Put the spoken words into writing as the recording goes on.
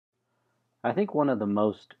I think one of the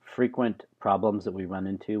most frequent problems that we run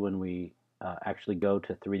into when we actually go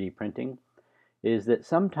to 3D printing is that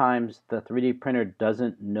sometimes the 3D printer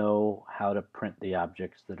doesn't know how to print the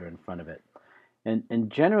objects that are in front of it.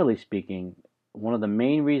 And generally speaking, one of the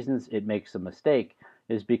main reasons it makes a mistake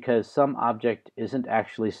is because some object isn't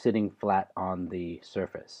actually sitting flat on the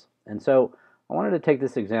surface. And so I wanted to take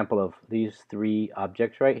this example of these three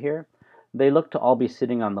objects right here. They look to all be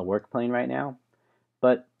sitting on the work plane right now,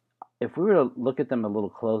 but if we were to look at them a little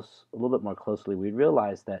bit more closely, we'd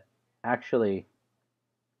realize that actually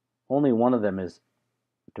only one of them is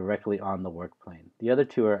directly on the work plane. The other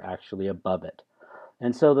two are actually above it.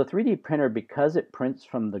 And so the 3D printer, because it prints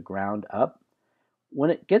from the ground up, when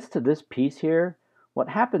it gets to this piece here, what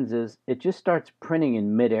happens is it just starts printing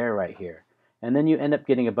in midair right here. And then you end up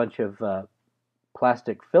getting a bunch of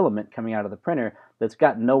plastic filament coming out of the printer that's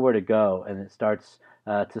got nowhere to go, and it starts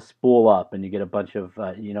to spool up, and you get a bunch of,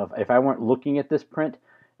 if I weren't looking at this print,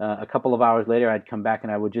 a couple of hours later I'd come back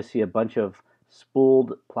and I would just see a bunch of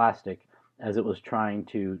spooled plastic as it was trying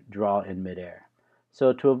to draw in midair.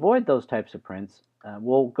 So to avoid those types of prints,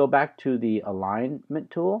 we'll go back to the alignment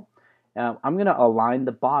tool. I'm going to align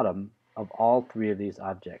the bottom of all three of these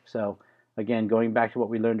objects. So again, going back to what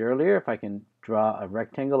we learned earlier, if I can draw a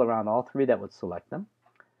rectangle around all three, that would select them.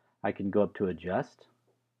 I can go up to Adjust,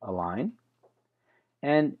 Align.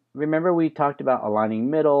 And remember we talked about aligning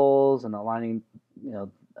middles and aligning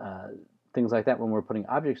things like that when we're putting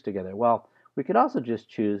objects together. Well, we could also just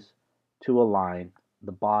choose to align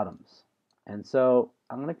the bottoms. And so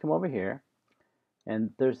I'm going to come over here,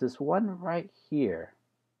 and there's this one right here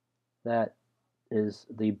that is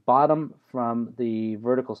the bottom from the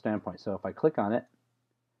vertical standpoint. So if I click on it,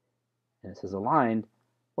 and it says aligned,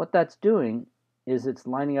 what that's doing is it's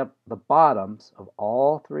lining up the bottoms of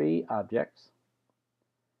all three objects,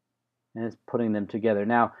 and it's putting them together.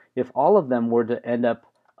 Now, if all of them were to end up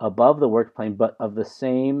above the work plane but of the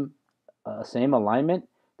same alignment,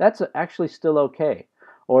 that's actually still okay.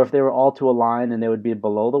 Or if they were all to align and they would be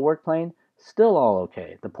below the work plane, still all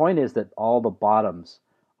okay. The point is that all the bottoms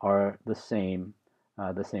are the same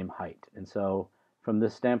height. And so from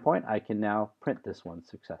this standpoint, I can now print this one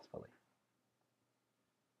successfully.